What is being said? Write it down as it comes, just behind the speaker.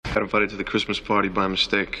Got invited to the Christmas party by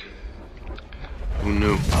mistake. Who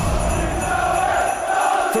knew?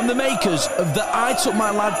 From the makers of the I Took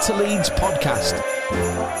My Lad to Leeds podcast.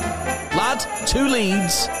 Lad to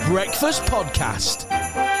Leeds Breakfast Podcast.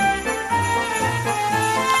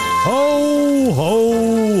 Ho, ho,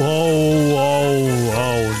 ho, ho,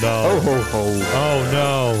 ho, no. Ho, ho, ho. Oh,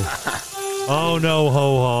 no. Oh, no,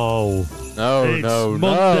 ho, ho. No, It's no,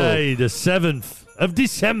 Monday, the 7th of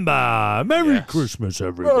December. Merry Christmas,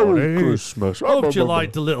 everybody. Merry Christmas. Hope you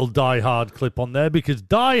liked the little Die Hard clip on there, because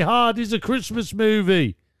Die Hard is a Christmas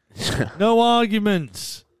movie. No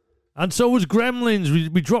arguments. And so was Gremlins.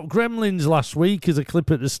 We dropped Gremlins last week as a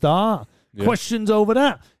clip at the start. Yeah. Questions over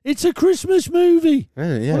that. It's a Christmas movie.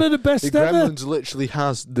 Yeah. One of the best ever. Gremlins literally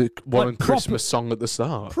has the one Christmas song at the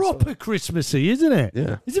start. Proper Christmassy, isn't it?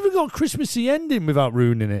 Yeah. It's even got a Christmassy ending without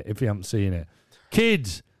ruining it, if you haven't seen it.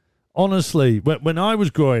 Kids, honestly, when I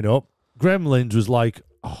was growing up, Gremlins was like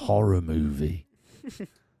a horror movie.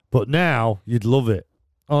 But now, you'd love it.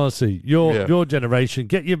 Honestly, your generation,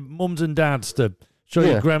 get your mums and dads to show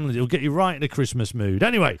you Gremlins. It'll get you right in a Christmas mood.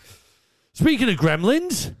 Anyway, speaking of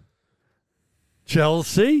Gremlins,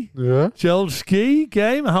 Chelsea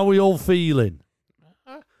game, how are we all feeling?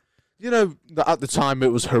 You know, at the time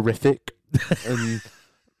it was horrific.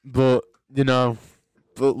 But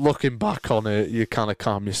looking back on it, you kind of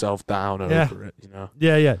calm yourself down over it, you know?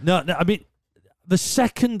 Yeah. No, I mean,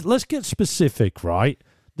 let's get specific, right?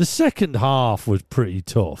 The second half was pretty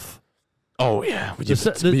tough. Oh, yeah.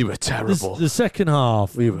 We were terrible. The second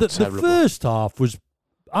half. We were terrible. The first half was,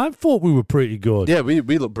 I thought we were pretty good. Yeah, we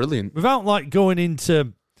looked brilliant. Without, going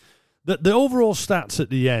into... The overall stats at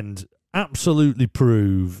the end absolutely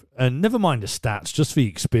prove, and never mind the stats, just the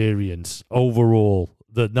experience overall,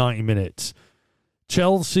 the 90 minutes.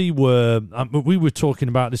 Chelsea were... we were talking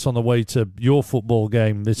about this on the way to your football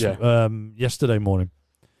game yesterday morning.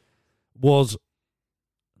 Was...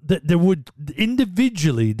 that they would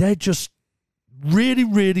individually, they're just really,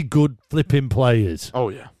 really good flipping players. Oh,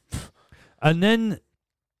 yeah. And then,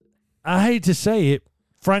 I hate to say it,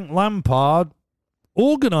 Frank Lampard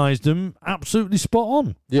organised them absolutely spot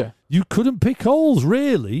on. Yeah. You couldn't pick holes,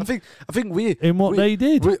 really. I think they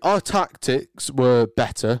did. Our tactics were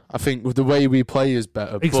better. I think the way we play is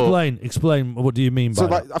better. Explain. What do you mean by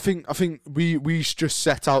that? I think we just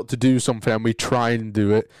set out to do something and we try and do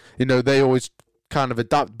it. You know, they always kind of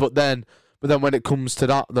adapt, but then when it comes to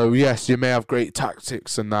that, though, yes, you may have great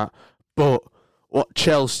tactics and that, but what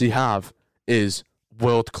Chelsea have is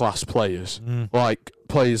world-class players, like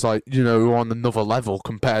players who are on another level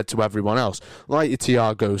compared to everyone else, like your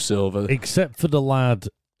Thiago Silva, except for the lad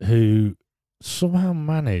who somehow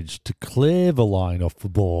managed to clear the line off the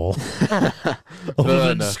ball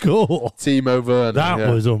other than score. Timo Werner. That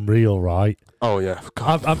was unreal, right? Oh, yeah.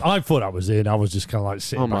 God. I thought I was in. I was just kind of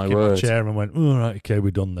sitting back in my chair and went, all right, okay,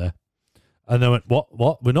 we're done there. And they went,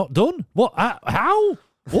 what? We're not done? What? How?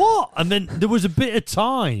 What? And then there was a bit of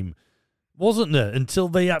time, wasn't there, until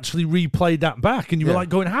they actually replayed that back. And you were like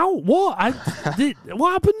going, how? What?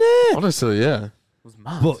 What happened there? Honestly, yeah. It was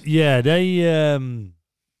mad. But, yeah, they...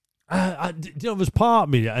 there's part of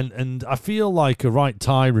me, and I feel like a right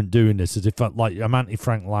tyrant doing this, as if I'm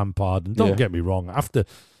anti-Frank Lampard. And don't get me wrong, after...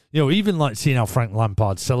 even seeing how Frank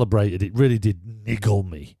Lampard celebrated, it really did niggle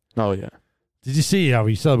me. Oh, yeah. Did you see how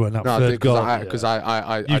he celebrated that third goal? Because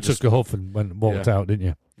I took a huff and walked out, didn't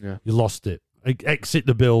you? Yeah. You lost it. Exit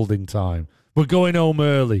the building time. We're going home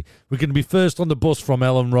early. We're going to be first on the bus from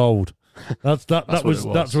Ellen Road.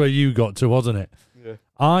 That's where you got to, wasn't it?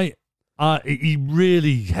 Yeah. He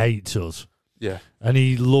really hates us. Yeah. And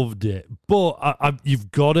he loved it. But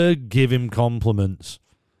you've got to give him compliments.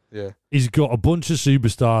 Yeah. He's got a bunch of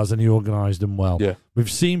superstars and he organised them well. Yeah.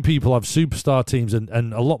 We've seen people have superstar teams and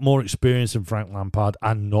a lot more experience than Frank Lampard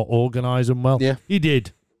and not organise them well. Yeah. He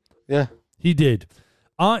did. Yeah. He did.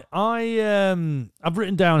 I've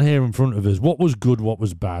written down here in front of us what was good, what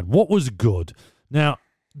was bad. What was good? Now,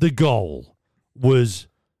 the goal was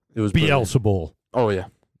Bielsa ball. Oh, yeah.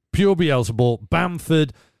 Pure Bielsa ball.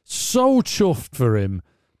 Bamford, so chuffed for him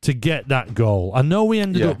to get that goal. I know we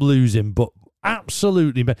ended up losing, but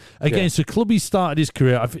absolutely against a club he started his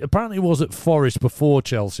career. Apparently he was at Forest before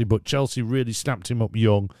Chelsea, but Chelsea really snapped him up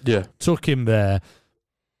young. Yeah. Took him there,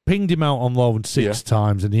 pinged him out on loan 6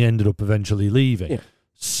 times, and he ended up eventually leaving. Yeah.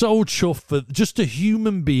 So chuffed for just a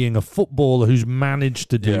human being, a footballer who's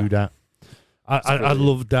managed to do that. I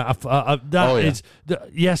love that.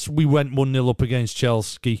 Yes, we went 1-0 up against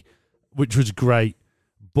Chelsea, which was great,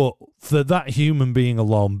 But for that human being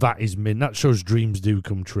alone, that is that shows dreams do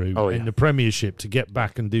come true. Oh, yeah. In the Premiership, to get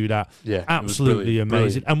back and do that, Yeah, it was absolutely brilliant,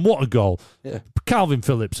 amazing. And what a goal. Yeah. Calvin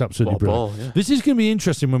Phillips, absolutely What a brilliant. ball, yeah. This is going to be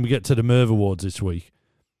interesting when we get to the Merv Awards this week.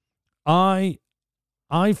 I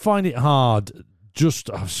find it hard,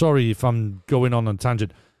 sorry if I'm going on a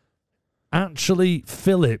tangent. Actually,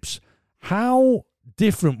 Phillips, how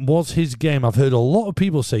different was his game? I've heard a lot of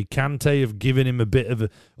people say Kante have given him a bit of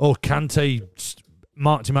Kante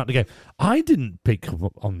marked him out the game. I didn't pick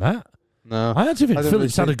up on that. No. I actually think I didn't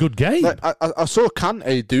Phillips really had a good game. Like, I saw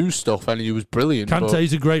Kante do stuff and he was brilliant.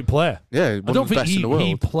 Kante's a great player. Yeah, I don't think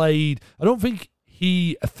he played. I don't think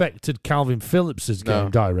he affected Calvin Phillips's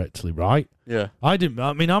game directly, right? Yeah. I didn't.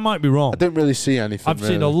 I mean, I might be wrong. I didn't really see anything. I've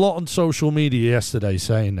seen a lot on social media yesterday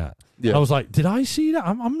saying that. Yeah. I was like, did I see that?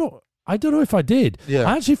 I'm not. I don't know if I did. Yeah.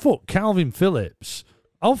 I actually thought Calvin Phillips,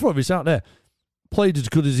 I'll throw this out there, played as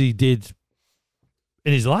good as he did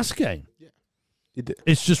in his last game. Yeah. He did.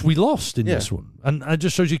 It's just we lost in this one. And it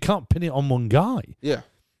just shows you can't pin it on one guy. Yeah.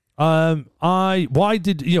 What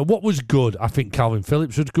was good? I think Calvin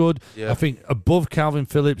Phillips was good. Yeah. I think above Calvin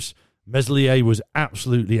Phillips, Meslier was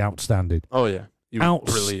absolutely outstanding. Oh, yeah. He was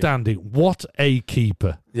Outstanding. brilliant. What a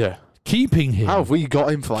keeper. Yeah. Keeping him. How have we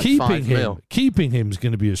got him for like $5 million? Keeping him is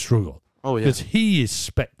going to be a struggle. Oh, yeah. Because he is I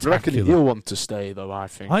spectacular. reckon he'll want to stay, though, I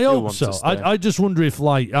think. I He'll hope want so. to stay. I just wonder if,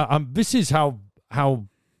 this is how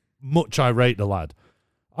much I rate the lad.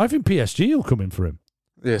 I think PSG will come in for him.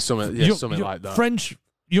 Yeah, something like that.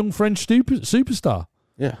 Young French superstar.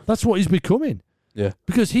 Yeah. That's what he's becoming. Yeah.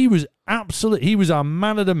 Because he was our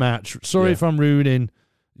man of the match. Sorry if I'm ruining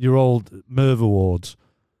your old Merv Awards,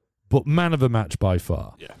 but man of the match by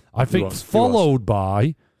far. Yeah. I think followed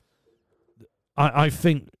by, I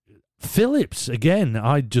think Phillips again.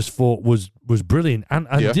 I just thought was brilliant, and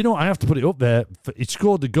you know what? I have to put it up there. He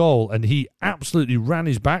scored the goal, and he absolutely ran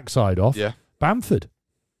his backside off. Yeah. Bamford.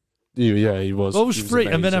 Yeah, he was. Those he was three,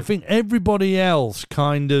 and then I amazing. think everybody else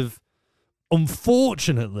kind of,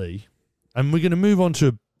 unfortunately, and we're going to move on to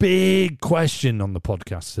a big question on the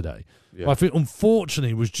podcast today. Yeah. But I think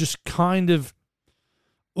unfortunately was just kind of,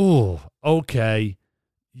 okay,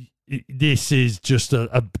 this is just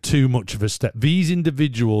a too much of a step. These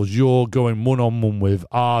individuals you're going one-on-one with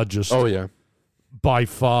are just by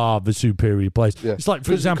far the superior players. Yeah. It's like,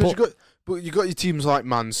 for example... But you got your teams like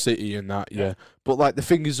Man City and that, yeah. But like the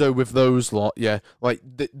thing is though with those lot, like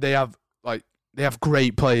they have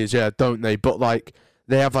great players, don't they? But like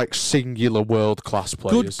they have like singular world class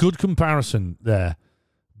players. Good comparison there,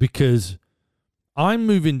 because I'm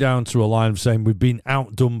moving down to a line of saying we've been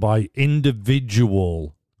outdone by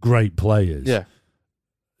individual great players. Yeah.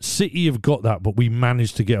 City have got that, but we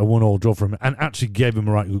managed to get a 1-1 draw from it and actually gave them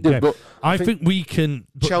a right good game. But I think we can.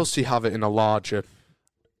 Chelsea have it in a larger.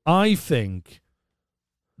 I think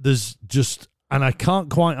there's just, and I can't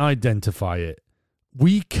quite identify it.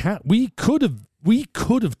 We could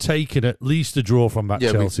have taken at least a draw from that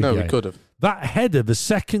Chelsea game. We could have. That header, the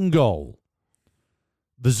second goal,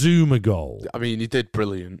 the Zuma goal. I mean, he did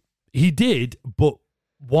brilliant. He did, but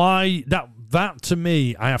why that to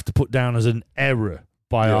me, I have to put down as an error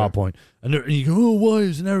by our point. And you go, why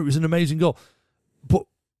is it an error? It was an amazing goal, but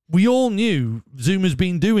we all knew Zuma's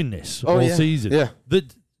been doing this all season. Yeah.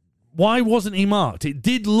 Why wasn't he marked? It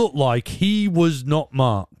did look like he was not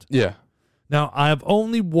marked. Yeah. Now, I have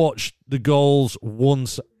only watched the goals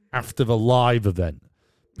once after the live event.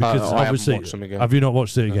 Because obviously, I haven't watched them again. Have you not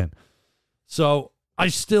watched it again? So I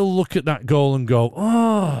still look at that goal and go,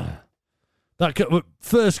 that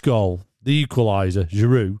first goal, the equaliser,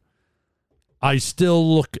 Giroud. I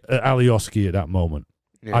still look at Alioski at that moment.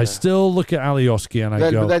 Yeah. I still look at Alioski and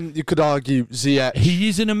I go... But then you could argue Ziyech. He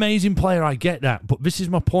is an amazing player, I get that. But this is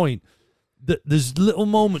my point. That there's little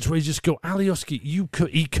moments where you just go, Alioski,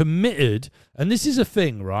 he committed. And this is a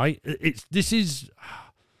thing, right? I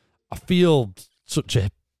feel such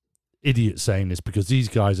a idiot saying this because these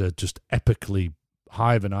guys are just epically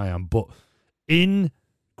higher than I am. But in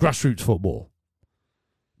grassroots football,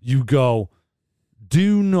 you go,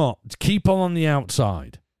 do not keep on the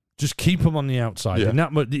outside. Just keep them on the outside. Yeah. And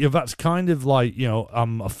that's kind of like,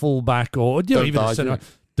 I'm a fullback or even a center.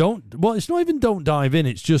 It's not even don't dive in.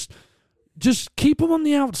 It's just keep them on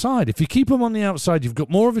the outside. If you keep them on the outside, you've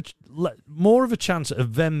got more of a chance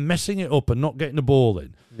of them messing it up and not getting the ball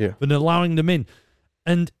in than allowing them in.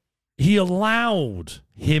 And he allowed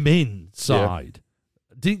him inside.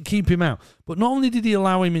 Didn't keep him out. But not only did he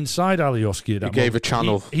allow him inside Alioski at that He gave moment, a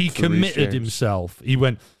channel. He committed himself. He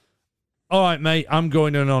went, all right, mate, I'm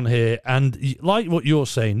going in on here. And like what you're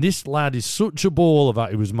saying, this lad is such a baller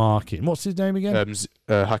that he was marking. What's his name again?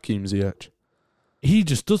 Hakim Ziyech. He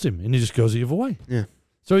just does him, and he just goes the other way. Yeah.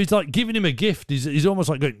 So he's like giving him a gift. He's almost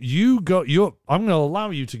like going, I'm going to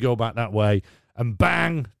allow you to go back that way. And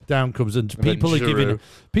bang, down comes. And people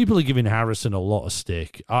are giving Harrison a lot of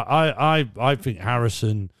stick. I think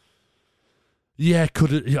Harrison, I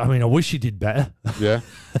wish he did better. Yeah.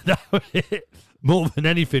 More than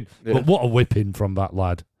anything. Yeah. But what a whipping from that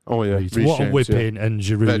lad. Oh, yeah. What a whipping. And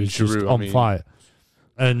Giroud is just on fire.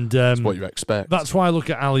 And that's what you expect. That's why I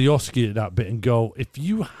look at Alioski at that bit and go, if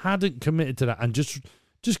you hadn't committed to that and just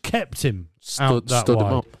kept him out that stood wide,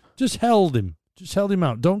 him up. just held him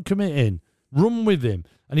out, don't commit in, run with him,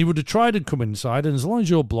 and he would have tried and come inside, and as long as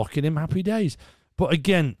you're blocking him, happy days. But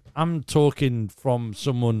again, I'm talking from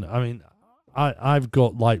someone, I mean, I've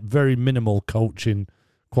got like very minimal coaching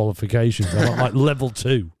qualifications. I'm like level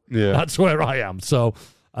 2. Yeah. That's where I am. So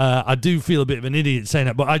I do feel a bit of an idiot saying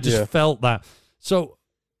that, but I just felt that. So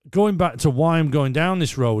going back to why I'm going down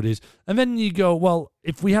this road is, and then you go, well,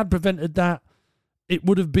 if we had prevented that, it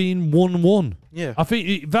would have been 1-1. Yeah. I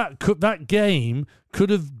think that game could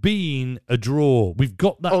have been a draw. We've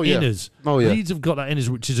got that in us. Oh, yeah. Leeds have got that in us,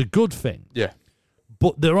 which is a good thing. Yeah.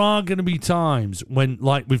 But there are going to be times when,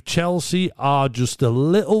 like with Chelsea, are just a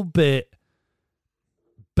little bit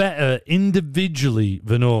better individually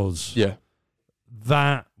than us. Yeah.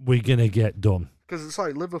 That we're going to get done. Because it's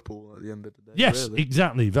like Liverpool at the end of the day. Yes, really.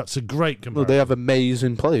 exactly. That's a great comparison. Well, they have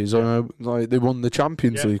amazing players. Like they won the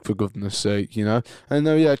Champions League, for goodness sake, you know.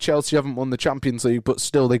 And Chelsea haven't won the Champions League, but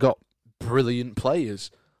still they got brilliant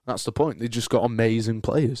players. That's the point. They just got amazing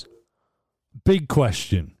players. Big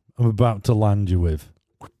question I'm about to land you with.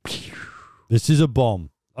 This is a bomb.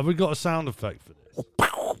 Have we got a sound effect for this?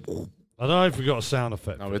 I don't know if we got a sound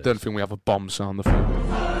effect. No, I don't think we have a bomb sound effect.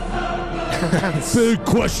 Big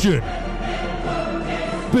question.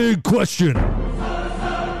 Big question.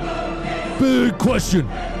 Big question.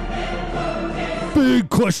 Big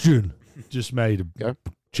question. Just made a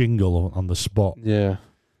jingle on the spot. Yeah.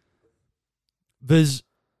 There's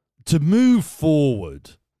to move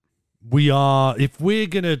forward. If we're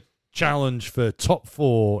going to challenge for top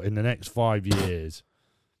 4 in the next 5 years.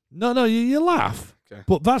 No, you laugh. Okay.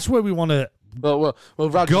 But that's where we want to Well,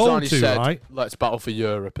 Radrizzani said, right? Let's battle for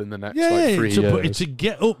Europe in the next 3 years. But to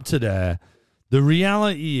get up to there, the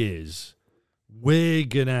reality is we're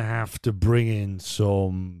going to have to bring in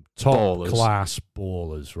some top-class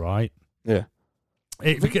ballers, right? Yeah.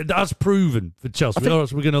 That's proven for Chelsea. Or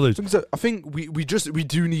else we're going to lose. I think we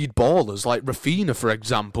do need ballers like Rafinha, for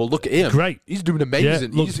example. Look at him. Great. He's doing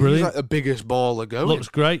amazing. Yeah, he's brilliant. like the biggest baller going. Looks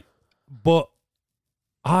great. But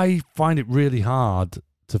I find it really hard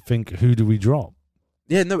to think, who do we drop?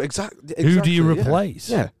 Yeah, no, exactly. Who do you replace?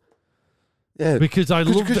 Yeah. Yeah. Because I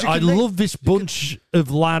love this bunch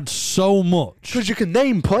of lads so much. Because you can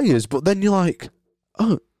name players, but then you're like,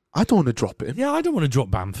 oh, I don't want to drop him. Yeah, I don't want to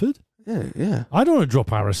drop Bamford. Yeah. I don't want to drop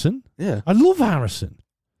Harrison. Yeah. I love Harrison.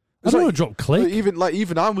 I don't want to drop Click.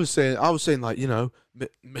 Even I was saying like, you know,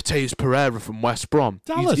 Mateus Pereira from West Brom.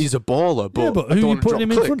 Dallas. He's a baller, but who are you putting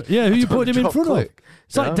him in front of? Yeah, who are you putting him in front of?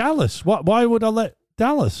 It's like Dallas. Why would I let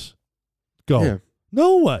Dallas go? Yeah.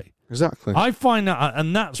 No way. Exactly. I find that,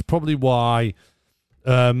 and that's probably why,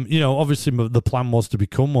 obviously the plan was to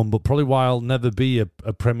become one, but probably why I'll never be a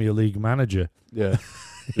Premier League manager. Yeah.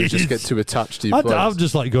 You just get too attached to your players. I'm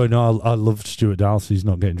just like going, no, I love Stuart Dallas. He's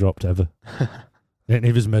not getting dropped ever.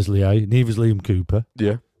 Neither's Meslier. Neither's Liam Cooper.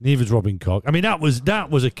 Yeah. Neither's Robin Koch. I mean, that was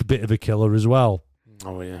a bit of a killer as well.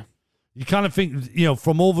 Oh, yeah. You kind of think,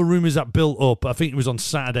 from all the rumours that built up, I think it was on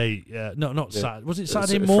Saturday. Not Saturday. Was it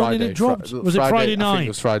Saturday morning Friday, it dropped? Was Friday, it Friday night? I think it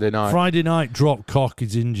was Friday night. Friday night, dropped. Koch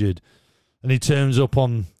is injured. And he turns up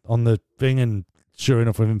on the thing, and sure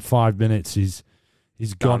enough, within 5 minutes, he's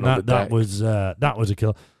gone. That was a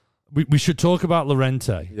killer. We should talk about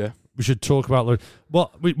Llorente. Yeah. We should talk about Llorente.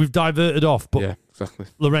 Well, we've diverted off, but yeah, exactly.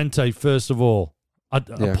 Llorente, first of all,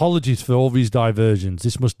 apologies for all these diversions.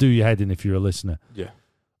 This must do your head in if you're a listener. Yeah.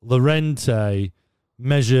 Llorente,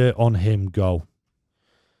 measure on him, go.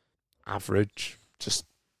 Average. Just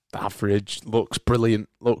average. Looks brilliant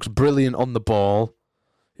on the ball.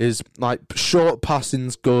 Is like short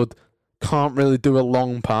passing's good. Can't really do a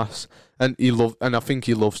long pass. And I think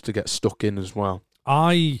he loves to get stuck in as well.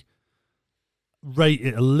 I rate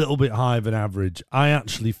it a little bit higher than average. I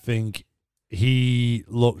actually think he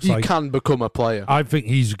looks like... He can become a player. I think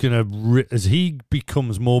he's going to... As he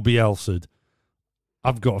becomes more Bielsa,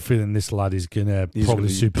 I've got a feeling this lad is going to probably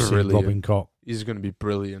supersede Robin Koch. He's going to be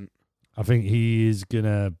brilliant. I think he's going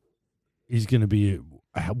to be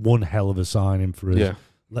one hell of a signing for us. Yeah.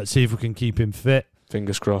 Let's see if we can keep him fit.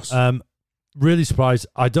 Fingers crossed. Really surprised.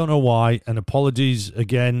 I don't know why, and apologies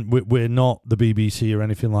again. We're not the BBC or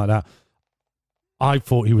anything like that. I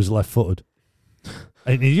thought he was left-footed.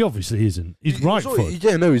 And he obviously isn't. He's right foot.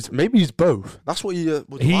 Yeah, no, maybe he's both. That's what you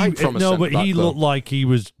would like from a No, but centre-back, he though. looked like he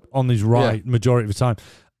was on his right majority of the time.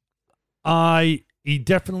 He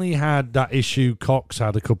definitely had that issue Cox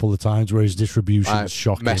had a couple of times where his distribution was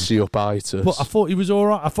shocking. Messy up itis. But I thought he was all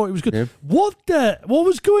right. I thought he was good. Yeah. What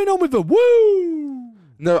was going on with the woo?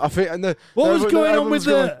 No, I think What was going on with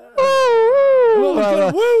the? What was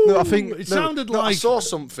going, woo? No, I think it sounded like I saw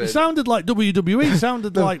something. It sounded like WWE. It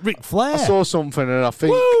sounded like Ric Flair. I saw something, and I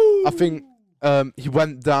think he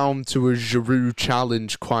went down to a Giroud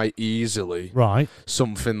challenge quite easily, Right.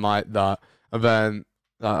 something like that, and then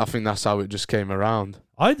I think that's how it just came around.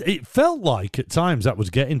 It felt like at times that was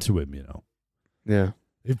getting to him. Yeah,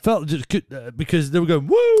 It felt just because they were going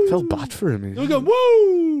woo. felt bad for him. They were going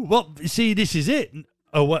woo. Well, you see, this is it.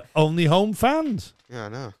 Only home fans. Yeah, I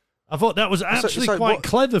know. I thought that was actually like quite what-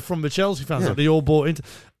 clever from the Chelsea fans Yeah. that they all bought into.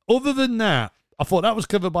 Other than that, I thought that was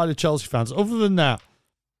clever by the Chelsea fans. Other than that,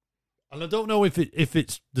 and I don't know if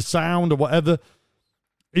it's the sound or whatever,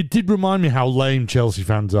 it did remind me how lame Chelsea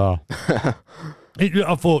fans are.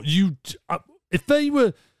 I thought if they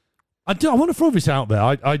were, I want to throw this out there.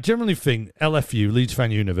 I generally think LFU, Leeds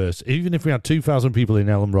Fan Universe, even if we had 2,000 people in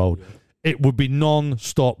Ellen Road, it would be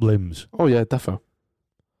non-stop limbs. Oh yeah, defo.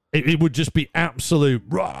 It would just be absolute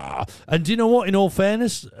rah. And do you know what? In all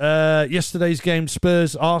fairness, yesterday's game,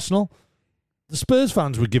 Spurs-Arsenal, the Spurs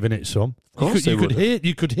fans were giving it some. You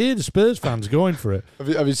could hear the Spurs fans going for it.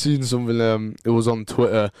 Have you seen something? It was on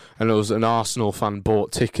Twitter, and it was an Arsenal fan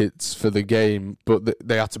bought tickets for the game, but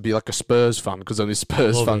they had to be like a Spurs fan because only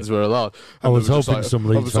Spurs Love fans it. were allowed. I And was they were just hoping some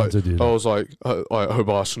Leeds fans would do that. I was like, I hope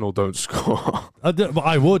Arsenal don't score. But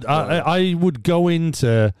I would. I would go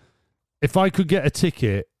into, if I could get a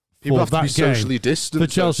ticket People for have to that be game socially distant for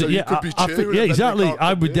Chelsea. so you Yeah, could be I think, cheering, yeah, and then they exactly. can't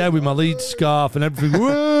I'd be come there in. with my Leeds scarf and everything,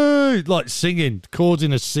 woo, like singing,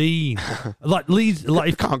 causing a scene. Like Leeds,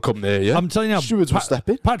 like You can't come near you. I'm telling you, now, Stewards will step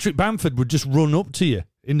in. Patrick Bamford would just run up to you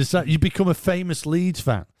in the set. You become a famous Leeds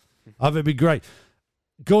fan. I think it'd be great.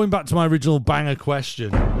 Going back to my original banger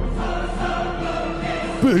question.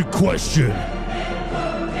 Big question.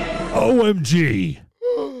 OMG.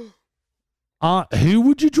 Who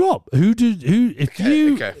would you drop? Who do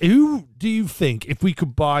you think if we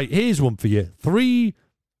could buy? Here's one for you. 3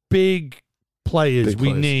 big players Big we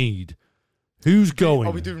players. need. Who's going?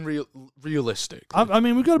 Are we doing realistic? I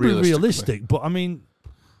mean, we've got to be Realistically. realistic, but I mean,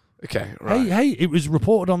 Okay, right. hey, it was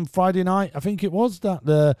reported on Friday night, I think it was, that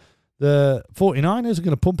the 49ers are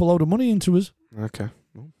going to pump a load of money into us. Okay.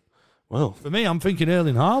 Well. For me, I'm thinking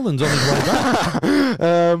Erling Haaland's on his way back.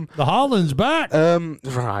 The Haaland's back.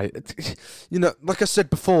 Right. You know, like I said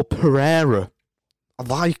before, Pereira. I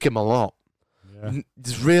like him a lot. Yeah.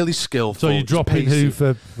 He's really skillful. So you're he's dropping pacey. who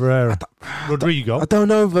for Pereira? Rodrigo. I don't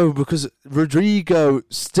know, though, because Rodrigo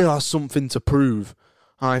still has something to prove,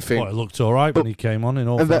 I think. Well, it looked all right when he came on, in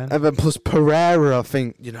all and fairness. then plus Pereira, I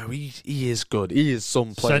think, you know, he is good. He is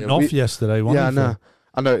some player. Sent off yesterday, wasn't Yeah, I he? know.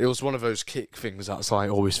 I know, it was one of those kick things that's like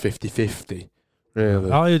always 50-50,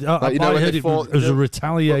 really. I Like, you know, I when heard they it fall- was a But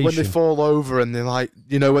retaliation. when they fall over and they're like,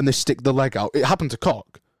 you know, when they stick the leg out, it happened to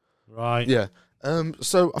Cock. Right. Yeah.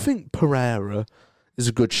 So I think Pereira is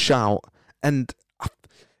a good shout, and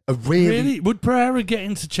a Really? Would Pereira get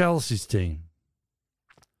into Chelsea's team?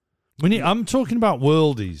 I'm talking about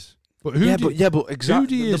worldies. But who but exactly.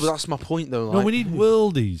 do you- But that's my point, though. No, Like, we need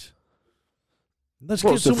worldies. Let's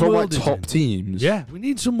what, get so some from like worldies top in. teams. Yeah, we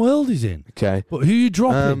need some worldies in. Okay. But who you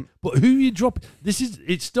dropping? This is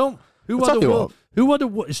it's don't. Who I'll are tell the you world? Who are the?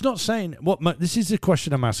 It's not saying what. This is the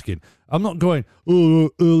question I'm asking. I'm not going. Oh,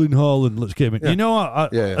 Erling Haaland. Let's get him in. Yeah. You know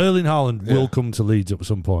what? Yeah. Erling Haaland will Yeah. come to Leeds at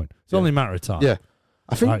some point. It's only a matter of time. Yeah.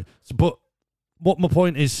 I think. Right. But what my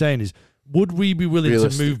point is saying is, would we be willing to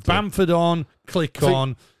move Realistically. Bamford on,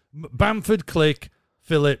 Bamford, Click,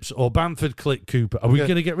 Phillips, or Bamford, Click, Cooper? Are we Yeah.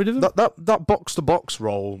 going to get rid of him? That box to box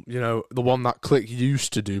role, you know, the one that Click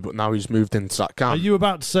used to do, but now he's moved into that Are camp. you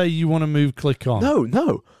about to say you want to move Click on?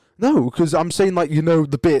 No, because I'm saying, like, you know,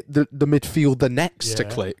 the midfielder next to Yeah.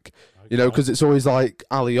 Click, you know, because it's always like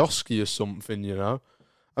Alioski or something, you know.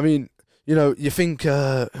 I mean, you know, you think,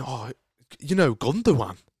 Gundogan.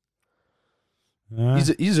 Yeah.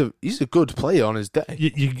 He's a good player on his day.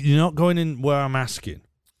 You're not going in where I'm asking.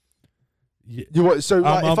 You what? So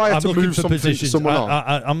like, if I had to looking move for something, positions. someone on,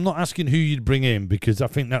 I'm not asking who you'd bring in because I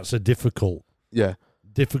think that's a difficult yeah,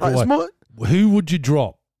 way. it's more, Who would you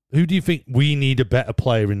drop? Who do you think we need a better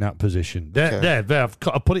player in that position? There. I've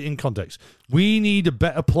put it in context. We need a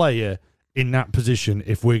better player in that position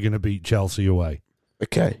if we're going to beat Chelsea away.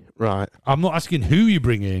 okay, right. I'm not asking who you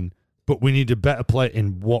bring in, but we need a better player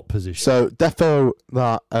in what position? So defo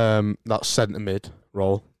that centre mid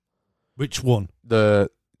role. Which one? The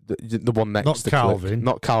one next Not to Calvin. Click.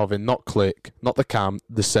 Not Calvin, not Click, not the Cam,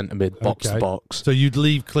 the centre mid, box Okay. to box. So you'd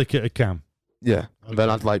leave Click at a Cam. Yeah. And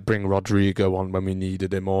then I'd like bring Rodrigo on when we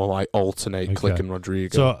needed him, or like alternate Click Okay. and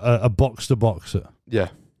Rodrigo. So a box to boxer. yeah.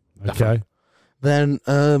 Okay. Then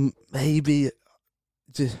maybe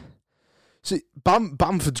see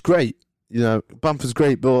Bamford's great. Bamford's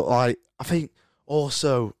great, but like I think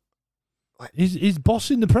also He's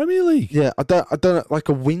bossing the Premier League. yeah, I don't know, like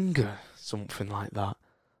a winger, something like that.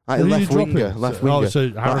 Like Who a are you left winger, dropping? left So- winger. so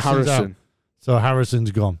Like Harrison's Harrison. out. So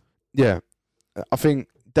Harrison's gone. Yeah. I think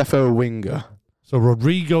defo a winger. So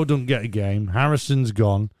Rodrigo doesn't get a game. Harrison's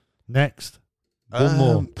gone. Next. One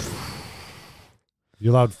more.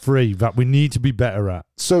 You're allowed 3 that we need to be better at.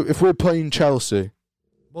 So if we're playing Chelsea,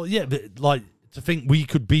 Well, yeah, but like to think we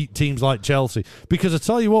could beat teams like Chelsea. Because I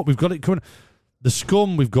tell you what, we've got it coming. The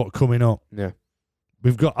scum we've got coming up. yeah,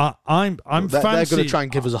 We've got. I'm they're fancy. going to try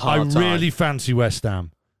and give us a hard I time. really fancy West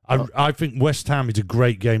Ham. I think West Ham is a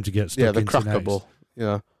great game to get stuck yeah, the into next. crackable.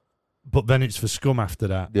 Yeah, But then it's for scum after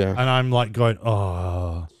that. Yeah. And I'm like going,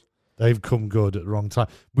 oh, they've come good at the wrong time.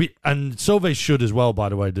 And so they should as well, by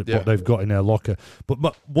the way, Yeah. what they've got in their locker. But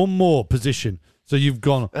one more position. So you've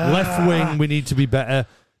gone left wing, we need to be better.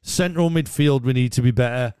 Central midfield, we need to be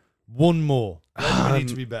better. One more. We need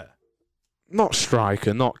to be better. not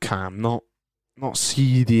striker, not Cam, not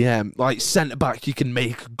CDM. Like centre back, you can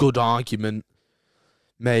make a good argument.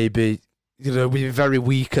 Maybe we're very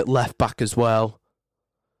weak at left back as well.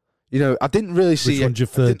 I didn't really see. Which one's your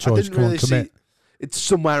third choice? Come on, commit. It's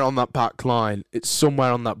somewhere on that back line.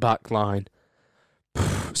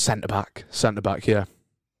 Centre back, yeah.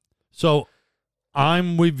 So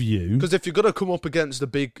I'm with you. Because if you're gonna come up against a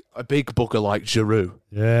big bugger like Giroud,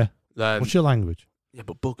 Yeah. then What's your language? yeah,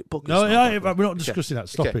 but bugger's No, not yeah, that bad. we're not discussing that.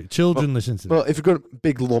 Stop Okay. it. Children, listen to Well, this. if you're going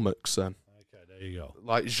big lummox, then Okay, there you go.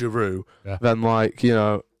 like Giroud, Yeah. then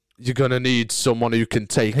you're gonna need someone who can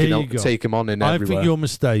take Here you go. take him on in I everywhere. think your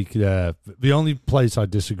mistake there. The only place I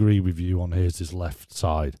disagree with you on here is his left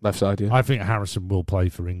side. Left side, yeah. I think Harrison will play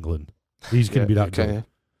for England. He's going to be that okay, good. yeah.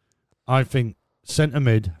 I think centre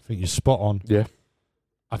mid. I think you're spot on. Yeah.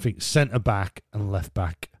 I think centre back and left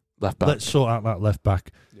back. Left back. Let's sort out that left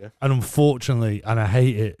back. Yeah. And unfortunately, and I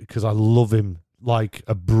hate it because I love him like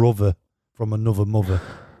a brother from another mother,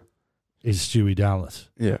 is Stewie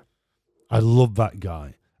Dallas. Yeah. I love that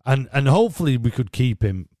guy. And hopefully we could keep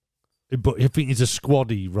him. But I think he's a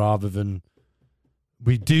squaddy rather than...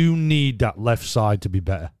 We do need that left side to be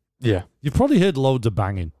better. Yeah. You've probably heard loads of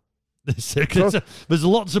banging. There's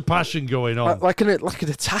lots of passion going on. Like an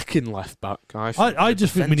attacking left back. I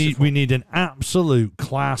just think we need an absolute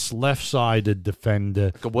class left-sided defender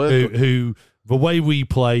Like a worker. who the way we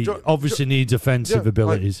play Jo- obviously needs offensive Yeah,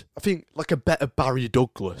 abilities. I think like a better Barry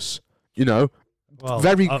Douglas. Well,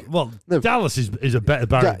 very- no. Dallas is a better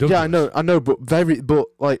Barry Douglas. Yeah, I know, but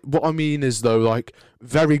like what I mean is though, like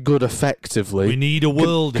very good effectively. We need a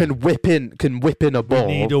worldie. Can whip in a ball.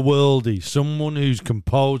 We need a worldie. Someone who's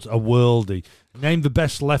composed, a worldie. Name the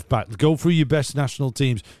best left back. Go through your best national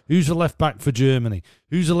teams. Who's the left back for Germany?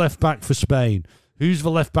 Who's the left back for Spain? Who's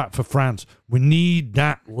the left back for France? We need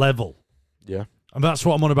that level. Yeah. And that's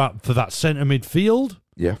what I'm on about for that centre midfield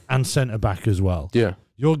Yeah. and centre back as well. Yeah.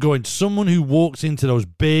 You're going someone who walks into those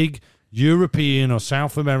big European or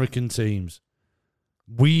South American teams.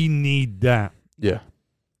 We need that. Yeah.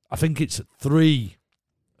 I think it's 3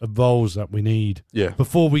 of those that we need Yeah.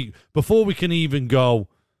 before we can even go.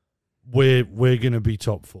 We're going to be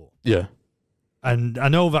top 4, Yeah. and I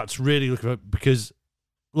know that's really looking at, because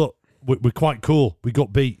look, we're quite cool. We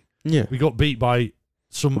got beat. Yeah. We got beat by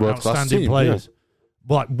some World-class outstanding team, players,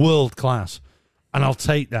 like world class, and I'll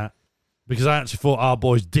take that because I actually thought our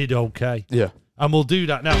boys did okay. Yeah. And we'll do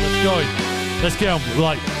that now. Let's get on.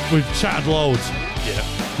 Like, we've chatted loads. Yeah.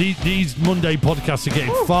 These Monday podcasts are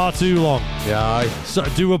getting far too long. Yeah. So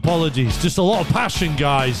do apologies. Just a lot of passion,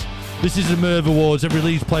 guys. This is the Merv Awards. Every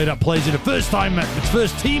Leeds player that plays in a first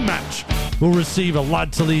team match will receive a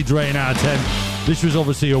Lad to Leeds rating out of 10. This was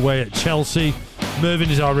obviously away at Chelsea. Mervyn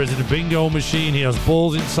is our resident bingo machine. He has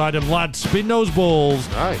balls inside him. Lads, spin those balls.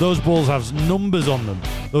 Nice. Those balls have numbers on them.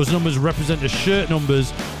 Those numbers represent the shirt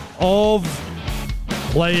numbers of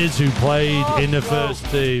players who played in the first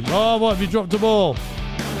team. Oh, what have you dropped the ball?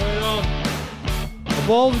 What's going on? The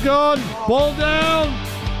ball's gone. Ball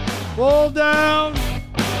down. Ball down.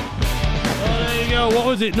 Oh, there you go. What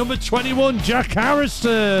was it? Number 21, Jack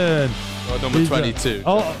Harrison. Number 22.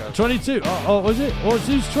 Oh, 22. Oh, was it? Or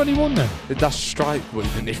who's 21 then? That's strike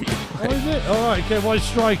didn't even. Oh, is it? All right, okay. Why is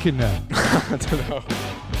striking then? I don't know.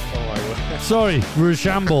 Oh my word. Sorry, we're a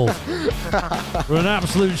shambles. We're an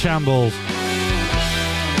absolute shambles.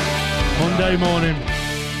 Monday morning.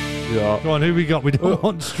 Yeah. Go on, who we got? We don't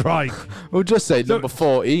want strike. We'll just say number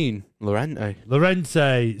 14, Lorente.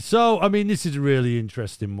 Lorente. So, I mean, this is a really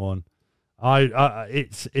interesting one. I'm gonna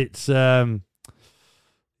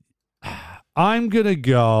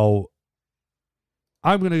go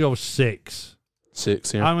 6.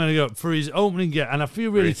 6, yeah. I'm gonna go for his opening get, and I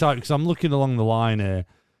feel really tight because I'm looking along the line here.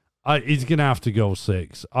 He's gonna have to go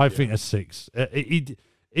 6. I think a 6.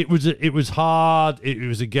 It was hard. It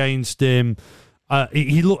was against him.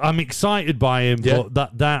 I'm excited by him,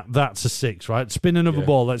 but that's a 6, right? Spin another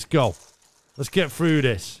ball. Let's go. Let's get through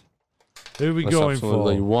this. Who are we going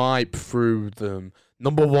absolutely for? Wipe through them.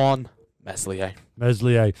 Number 1, Meslier.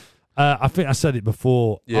 Meslier. I think I said it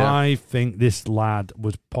before. Yeah. I think this lad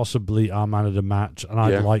was possibly our man of the match, and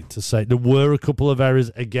I'd like to say there were a couple of errors.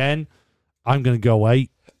 Again, I'm going to go 8.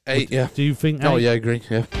 8, yeah. Do you think 8? Oh, yeah, I agree,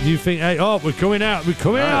 yeah. Do you think 8? Oh, we're coming out. We're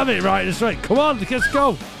coming out of it right this way. Come on, let's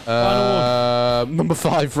go. Number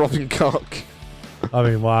 5, Robin Koch. I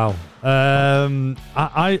mean, wow.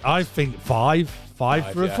 I think 5.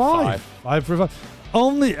 5 for a 5. 5 for a 5.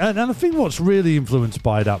 Only, and I think what's really influenced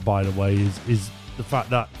by that, by the way, is the fact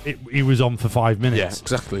that he was on for 5 minutes. Yeah,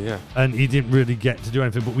 exactly, yeah. And he didn't really get to do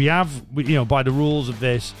anything. But we by the rules of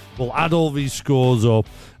this, we'll add all these scores up,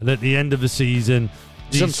 and at the end of the season,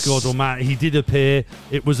 these scores will matter. He did appear.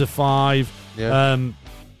 It was a 5. Yeah.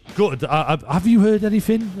 Good. Have you heard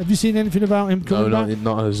anything? Have you seen anything about him coming back? No,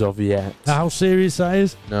 not as of yet. How serious that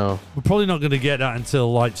is? No. We're probably not going to get that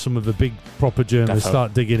until like some of the big proper journalists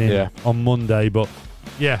start digging in on Monday. But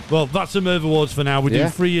yeah, well, that's the Merv Awards for now. We do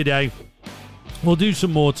 3 a day. We'll do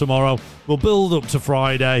some more tomorrow. We'll build up to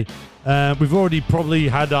Friday. We've already probably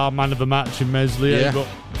had our man of the match in Meslier, but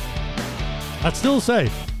I'd still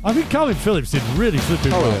say I think Calvin Phillips did really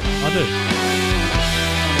flipping well. Yeah. I do.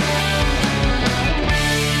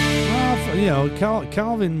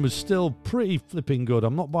 Calvin was still pretty flipping good.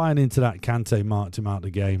 I'm not buying into that Kante marked him out the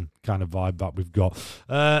game kind of vibe that we've got.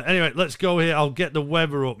 Anyway, let's go here. I'll get the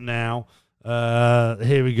weather up now.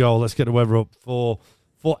 Here we go. Let's get the weather up for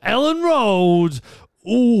Ellen Road.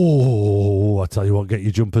 Oh, I tell you what, get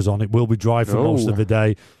your jumpers on. It will be dry for most of the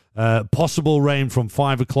day. Possible rain from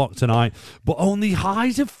 5 o'clock tonight, but only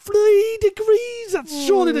highs of 3 degrees. That's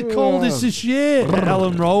surely the coldest this year at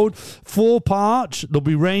Ellen Road. 4 Parch. There'll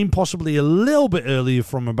be rain possibly a little bit earlier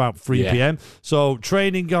from about 3 p.m. So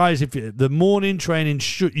training, guys, the morning training,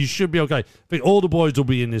 you should be okay. I think all the boys will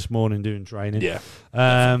be in this morning doing training. Yeah.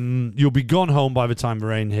 You'll be gone home by the time the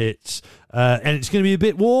rain hits. And it's going to be a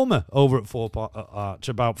bit warmer over at 4 Parch,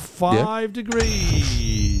 about 5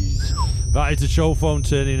 degrees. That is the show phone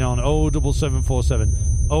turning on 07747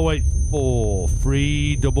 084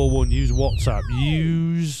 311. Use WhatsApp.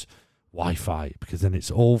 Use Wi-Fi because then it's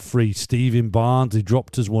all free. Stephen Barnes, he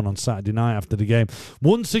dropped us one on Saturday night after the game.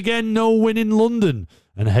 Once again, no win in London.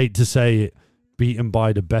 And I hate to say it, beaten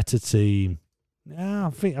by the better team. Yeah,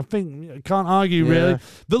 I think I can't argue really.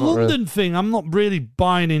 The London thing, I'm not really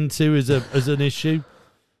buying into as an issue.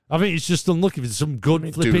 I think it's just unlucky. There's some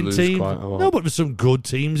good flipping teams. No, but there's some good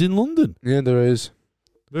teams in London. Yeah, there is.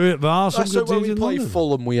 There are some good teams in London. When we play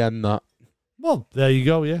Fulham, we end that. Well, there you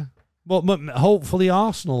go, yeah. Well, hopefully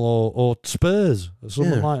Arsenal or Spurs or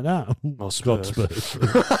something like that. Well, Spurs. Spurs.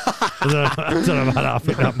 I don't know about that. I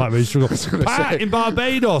think that might be a struggle. Pat in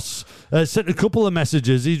Barbados sent a couple of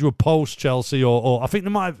messages. These were post Chelsea or I think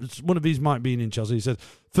one of these might be in Chelsea. He said,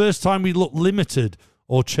 first time we looked limited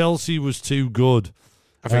or Chelsea was too good.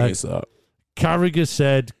 I think it's that. Carragher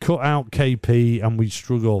said, cut out KP and we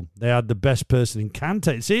struggle. They had the best person in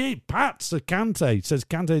Kante. See, Pat's a Kante. Says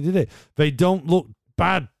Kante did it. They don't look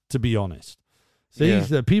bad, to be honest. See,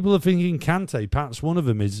 people are thinking Kante. Pat's one of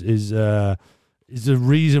them is the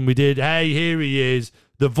reason we did. Hey, here he is.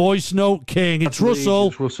 The voice note king. It's Russell.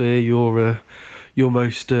 It's Russell here, your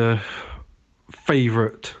most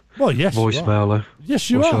favourite voicemailer.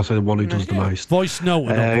 Yes, you or are. Shall I say the one who does the most? Voice note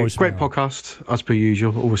and not voicemail. Great podcast, as per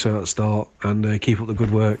usual. Always say that at the start. And keep up the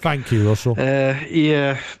good work. Thank you, Russell.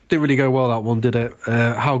 Didn't really go well, that one, did it?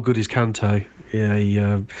 How good is Kante? Yeah, he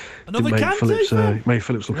made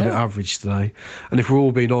Phillips look a bit average today. And if we're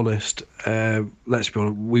all being honest, let's be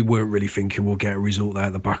honest, we weren't really thinking we'll get a result there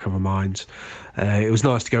at the back of our minds. It was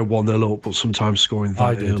nice to go 1-0 up, but sometimes scoring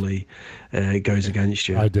that early it goes against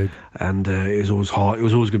you. I did, and it was always hard. It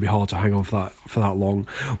was always going to be hard to hang on for that long.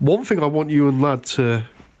 One thing I want you and Lad to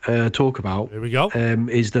talk about. Here we go.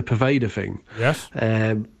 Is the Pervader thing. Yes.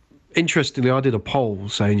 Interestingly, I did a poll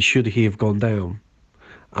saying should he have gone down,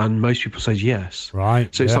 and most people said yes.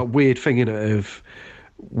 Right. So it's that weird thing, innit, of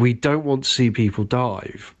we don't want to see people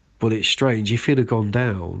dive, But it's strange. If he'd have gone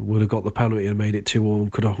down, would have got the penalty and made it 2-2,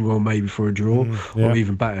 and could have gone maybe for a draw, or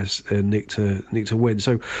even better, Nick to win.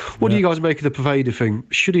 So, what do you guys make of the Pervader thing?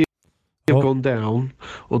 Should he have gone down,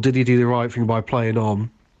 or did he do the right thing by playing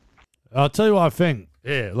on? I'll tell you what I think.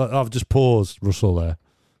 Yeah, look, I've just paused Russell there.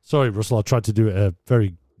 Sorry, Russell. I tried to do it a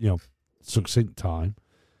very succinct time.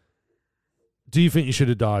 Do you think he should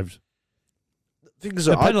have dived?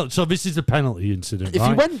 So this is the penalty incident. If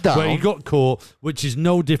he went down, where he got caught, which is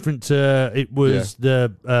no different to it was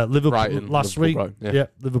the Liverpool Brighton, last Liverpool, week. Brighton,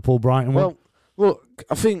 Liverpool Brighton. Well, look,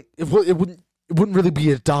 I think it wouldn't really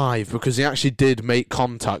be a dive because he actually did make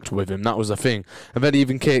contact with him. That was the thing, and then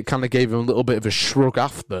even Kate kind of gave him a little bit of a shrug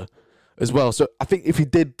after as well. So I think if he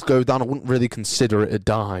did go down, I wouldn't really consider it a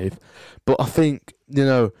dive. But I think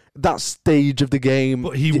that stage of the game.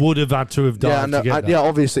 But he would have had to have dived.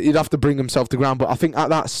 Obviously he'd have to bring himself to ground. But I think at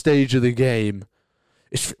that stage of the game,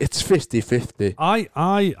 it's 50-50.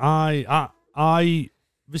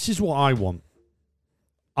 This is what I want.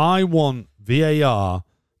 I want VAR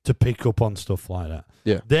to pick up on stuff like that.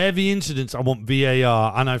 Yeah, they're the incidents I want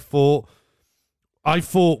VAR, and I thought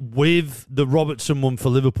with the Robertson one for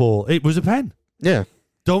Liverpool, it was a pen. Yeah,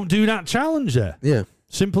 don't do that challenge there. Yeah,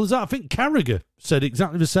 simple as that. I think Carragher said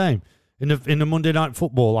exactly the same in the Monday Night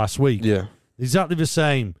Football last week. Yeah, exactly the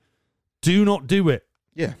same. Do not do it.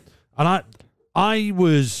 Yeah, and I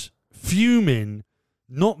was fuming.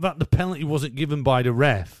 Not that the penalty wasn't given by the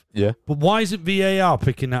ref. Yeah. But why isn't VAR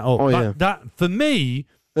picking that up? Oh, that for me...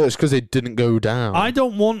 It's because they didn't go down. I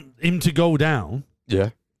don't want him to go down. Yeah.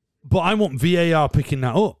 But I want VAR picking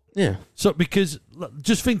that up. Yeah. So, because...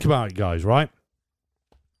 Just think about it, guys, right?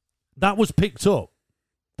 That was picked up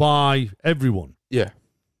by everyone. Yeah.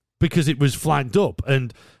 Because it was flagged up.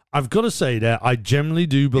 And I've got to say that I generally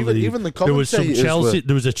do believe even the commentators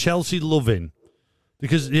there was a Chelsea loving...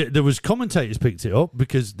 Because there was commentators picked it up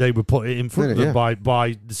because they would put it in front of them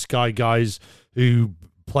by the Sky guys who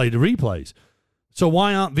play the replays. So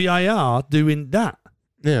why aren't VAR doing that?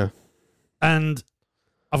 Yeah. And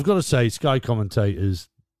I've got to say, Sky commentators,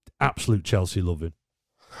 absolute Chelsea loving.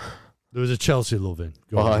 There was a Chelsea loving.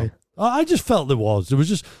 Why? I just felt there was. There was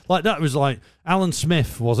just like that. It was like Alan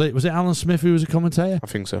Smith, was it? Was it Alan Smith who was a commentator? I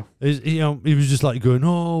think so. He was just like going, he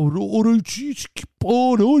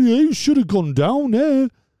should have gone down there.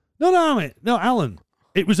 No, Alan.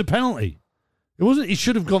 It was a penalty. It wasn't. He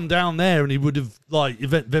should have gone down there, and he would have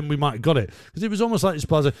then we might have got it because it was almost like this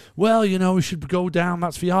player. Well, we should go down.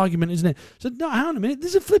 That's the argument, isn't it? I said, no, hang on a minute.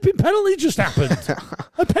 There's a flipping penalty just happened.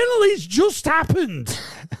 A penalty's just happened.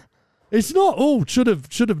 It's not, should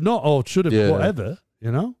have not, or should have whatever,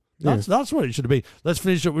 That's what it should have been. Let's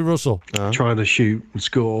finish up with Russell. Trying to shoot and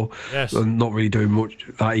score, and not really doing much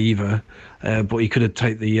that either. But he could have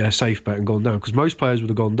taken the safe bet and gone down, because most players would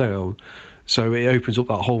have gone down. So it opens up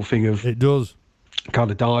that whole thing of... It does.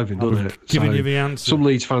 Kind of diving, doesn't it? Giving you the answer. Some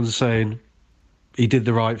Leeds fans are saying, he did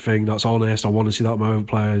the right thing, that's honest, I want to see that moment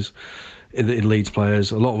players. In Leeds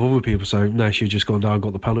players, a lot of other people say, no, she's just gone down and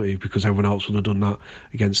got the penalty because everyone else would have done that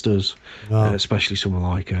against us, especially someone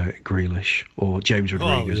like Grealish or James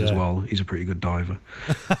Rodriguez as well. He's a pretty good diver.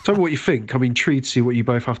 Tell me what you think. I'm intrigued to see what you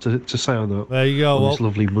both have to say on that. There you go. This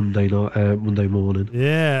lovely Monday morning.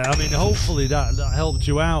 Yeah, I mean, hopefully that helped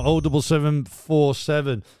you out.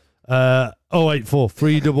 07747 084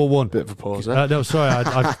 311. Bit of a pause there. No, sorry,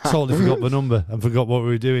 I totally forgot the number and forgot what we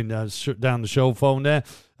were doing. Shut down the show phone there.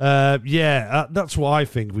 That's what I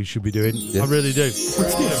think we should be doing. Yeah. I really do.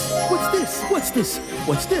 What's this?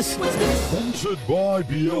 Sponsored by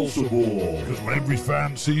Beelzebul. Because when every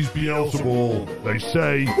fan sees Beelzebul, they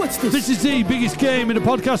say, what's this? This is the biggest game in the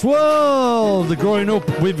podcast world. The Growing Up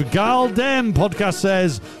with Galdem podcast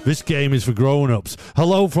says, this game is for grown-ups.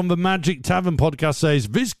 Hello from the Magic Tavern podcast says,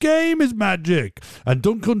 this game is magic. And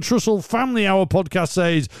Duncan Trussell Family Hour podcast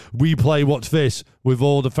says, we play What's This with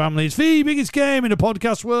all the family. It's the biggest game in the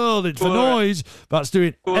podcast world. It's for noise. That's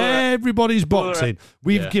doing everybody's boxing.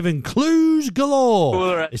 We've given clues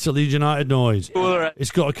galore. It's a Leeds United noise.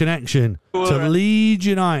 It's got a connection to Leeds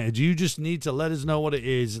United. You just need to let us know what it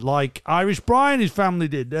is. Like Irish Brian, his family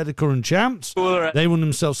did. They're the current champs. They won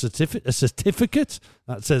themselves a certificate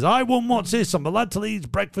that says, I won What's This on the Lad to Leeds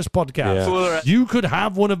Breakfast podcast. Yeah. You could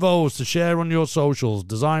have one of those to share on your socials,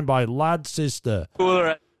 designed by Lad Sister.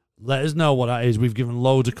 Let us know what that is. We've given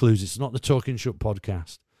loads of clues. It's not the Talking Shut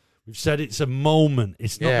podcast. We've said it's a moment.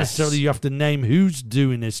 It's not Yes. necessarily you have to name who's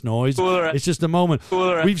doing this noise. It's just a moment.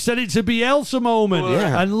 We've said it's a Bielsa moment.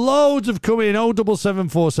 Yeah. And loads have come in.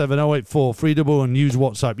 07747 084 311. Use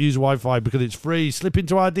WhatsApp. Use Wi-Fi because it's free. Slip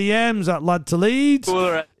into our DMs at Lad to Leeds.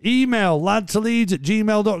 Email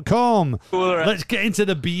ladtoleeds@gmail.com. Let's get into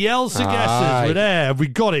the Bielsa guesses. Aye. We're there. Have we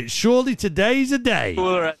got it? Surely today's a day.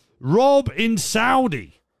 Rob in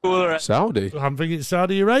Saudi. Saudi. I'm thinking it's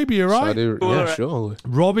Saudi Arabia, right? Saudi, yeah, surely.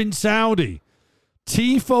 Rob in Saudi.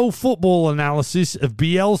 Tifo football analysis of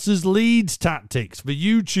Bielsa's Leeds tactics for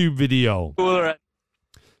YouTube video.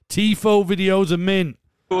 Tifo videos are mint.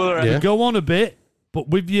 Yeah. Go on a bit, but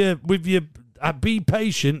with your be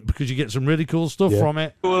patient because you get some really cool stuff from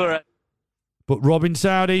it. But Rob in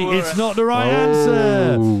Saudi, it's not the right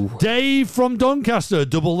answer. Dave from Doncaster,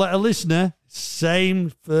 double letter listener.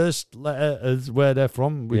 Same first letter as where they're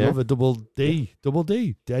from. We love a double D. Double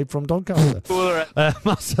D. Dave from Doncaster.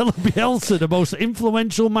 Marcelo Bielsa, the most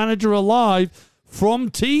influential manager alive from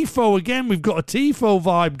Tifo. Again, we've got a Tifo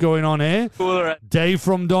vibe going on here. Dave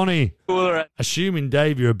from Donny. Assuming,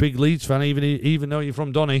 Dave, you're a big Leeds fan, even though you're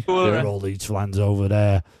from Donny. They're all Leeds fans over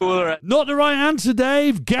there. Not the right answer,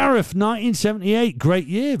 Dave. Gareth, 1978. Great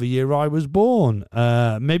year, the year I was born.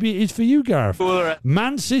 Maybe it is for you, Gareth.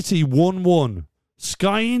 Man City 1-1.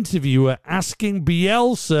 Sky interviewer asking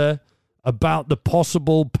Bielsa about the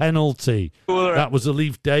possible penalty. That was a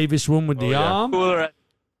Leif Davis one with the arm.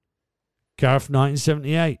 Gareth,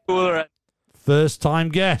 1978. First time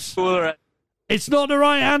guess. It's not the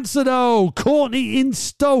right answer, though. Courtney in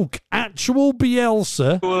Stoke. Actual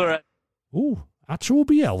Bielsa. Ooh, actual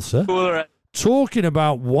Bielsa. Talking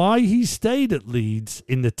about why he stayed at Leeds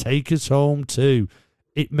in the Take Us Home 2.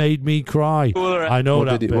 It made me cry. I know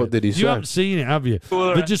that bit. What did he say? You haven't seen it, have you?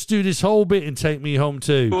 But just do this whole bit in Take Me Home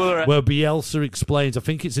 2, where Bielsa explains, I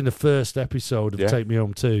think it's in the first episode of Take Me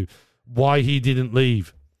Home 2, why he didn't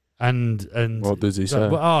leave. And what does he say?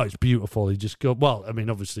 Oh, it's beautiful. He just go. Well, I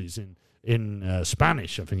mean, obviously it's in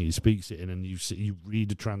Spanish. I think he speaks it in, and you read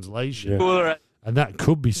the translation, and that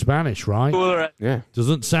could be Spanish, right? Yeah.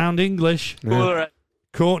 Doesn't sound English. Yeah.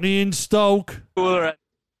 Courtney in Stoke.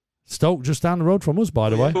 Stoke just down the road from us,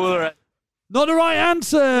 by the way. Not the right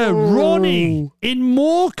answer. Ronnie in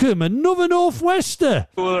Morecambe, another Northwester.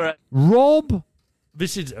 Rob.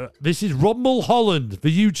 This is Rob Mulholland, the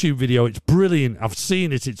YouTube video. It's brilliant. I've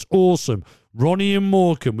seen it. It's awesome. Ronnie and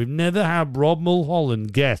Morecambe. We've never had Rob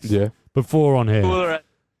Mulholland guest before on here.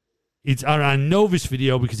 And I know this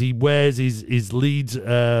video because he wears his Leeds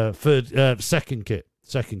second kit.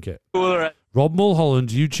 Rob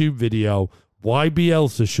Mulholland's YouTube video. Why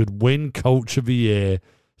Bielsa should win Coach of the Year,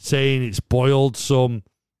 saying it's boiled some.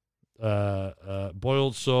 What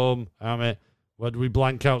do we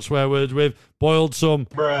blank out swear words with? Boiled some.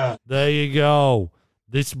 Bruh. There you go.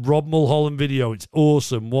 This Rob Mulholland video, it's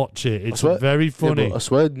awesome. Watch it. It's very funny. Yeah, I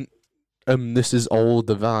swear this is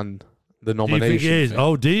older than the nomination. Do you think it is? thing.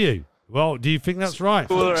 Oh, do you? Well, do you think that's right?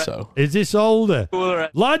 I think so. Is this older?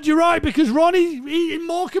 Lad, you're right, because Ronnie in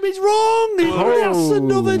Morecambe is wrong. That's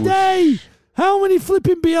another day. How many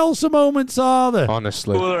flipping Bielsa moments are there?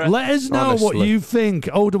 Honestly. Let us know what you think.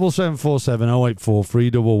 07747 084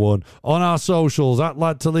 311 on our socials at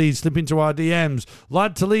Lad to Leeds. Slip into our DMs.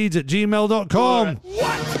 ladtoleeds@gmail.com.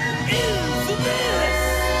 What is this?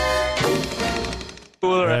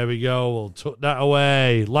 There we go. We'll tuck that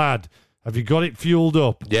away. Lad, have you got it fueled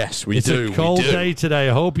up? Yes, we it's do. It's a cold day today.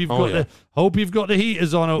 I hope you've got the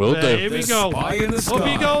heaters on up Will there. do. Here we The go. Spy in the Up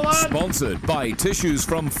Sky, you go, lad. Sponsored by Tissues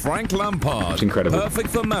from Frank Lampard. It's incredible. Perfect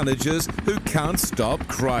for managers who can't stop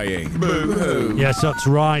crying. Boo-hoo. Yes, that's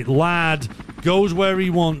right. Lad goes where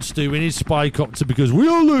he wants to in his spy copter because we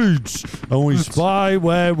are Leeds and we spy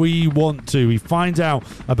where we want to. He finds out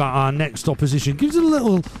about our next opposition, gives us a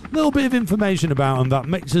little bit of information about them that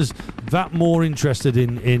makes us that more interested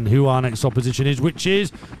in who our next opposition is, which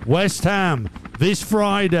is West Ham this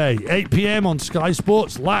Friday, 8 p.m. on Sky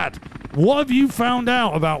Sports. Lad, what have you found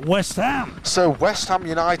out about West Ham? So West Ham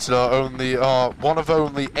United are one of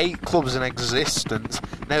only 8 clubs in existence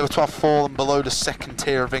never to have fallen below the second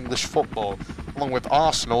tier of English football, along with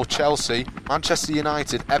Arsenal, Chelsea, Manchester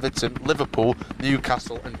United, Everton, Liverpool,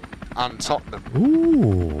 Newcastle and Tottenham.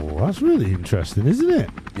 Ooh, that's really interesting, isn't it?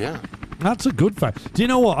 Yeah. That's a good fact. Do you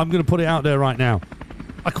know what? I'm going to put it out there right now.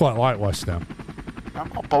 I quite like West Ham. I'm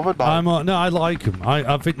not bothered by it. No, I like them.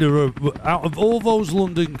 I think they're out of all those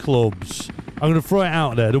London clubs. I'm going to throw it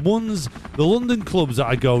out there. The London clubs that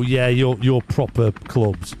I go, yeah, you're proper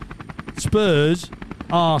clubs. Spurs,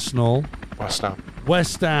 Arsenal, West Ham.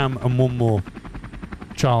 West Ham, and one more,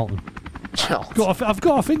 Charlton. Charlton. I've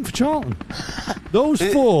got a thing for Charlton. Those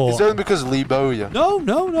four. It's only because Lee Bowyer. No.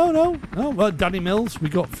 Danny Mills we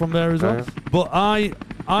got from there as well. Yeah. But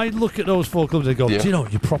I look at those four clubs and go, Yeah. do you know,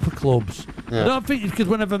 you're proper clubs. Yeah. I don't think because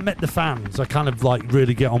whenever I met the fans, I kind of like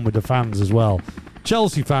really get on with the fans as well.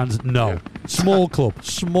 Chelsea fans, no. Yeah. Small club,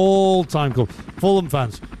 small time club. Fulham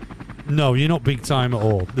fans, no, you're not big time at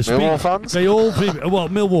all. The Millwall fans? They all well,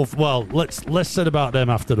 Millwall. Well, less said about them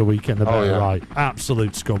after the weekend. The better, yeah. right?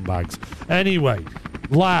 Absolute scumbags. Anyway,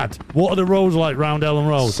 lad, what are the roads like round Ellen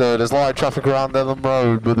Road? So there's light traffic around Ellen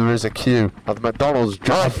Road, but there is a queue at the McDonald's I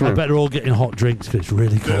drive-through. bet they're all getting hot drinks because it's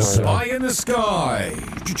really The cold. Spy in the Sky.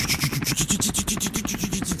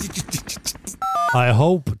 I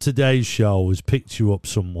hope today's show has picked you up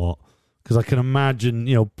somewhat because I can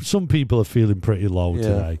imagine, some people are feeling pretty low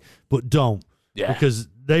today, but don't. Yeah. Because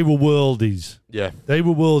they were worldies. Yeah. They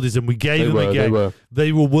were worldies and we gave them a They game. were.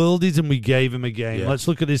 They were worldies and we gave them a game. Yeah. Let's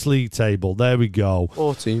look at this league table. There we go.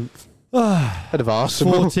 14th. Head of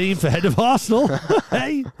Arsenal. 14th ahead of Arsenal.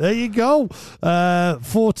 Hey, there you go.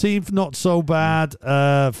 14th, not so bad.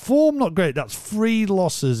 Form, not great. That's 3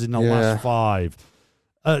 losses in the last 5.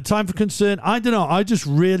 Time for concern. I don't know. I just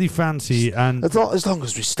really fancy and As long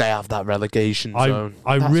as we stay out of that relegation zone.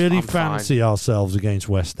 I that's- really I'm fine. fancy ourselves against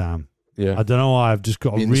West Ham. Yeah. I don't know why. I've just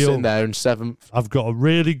got a Been real. sitting there in 7th. I've got a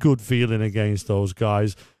really good feeling against those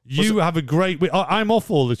guys. You have a great week. I'm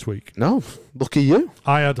off all this week. No, lucky you.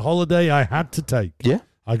 I had holiday I had to take. Yeah.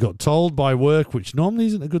 I got told by work, which normally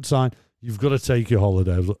isn't a good sign, you've got to take your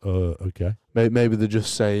holiday. I was like, okay. Maybe they're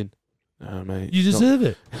just saying, oh, mate. You deserve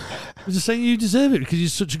it. I'm just saying you deserve it because you're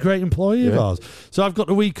such a great employee of ours. So I've got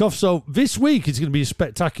the week off. So this week is going to be a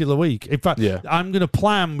spectacular week. In fact, I'm going to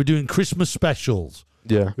plan. We're doing Christmas specials.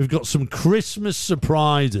 Yeah. We've got some Christmas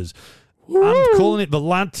surprises. I'm calling it the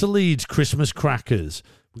Lad to Leeds Christmas Crackers.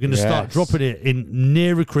 We're going to start dropping it in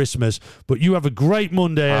nearer Christmas. But you have a great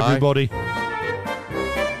Monday, everybody.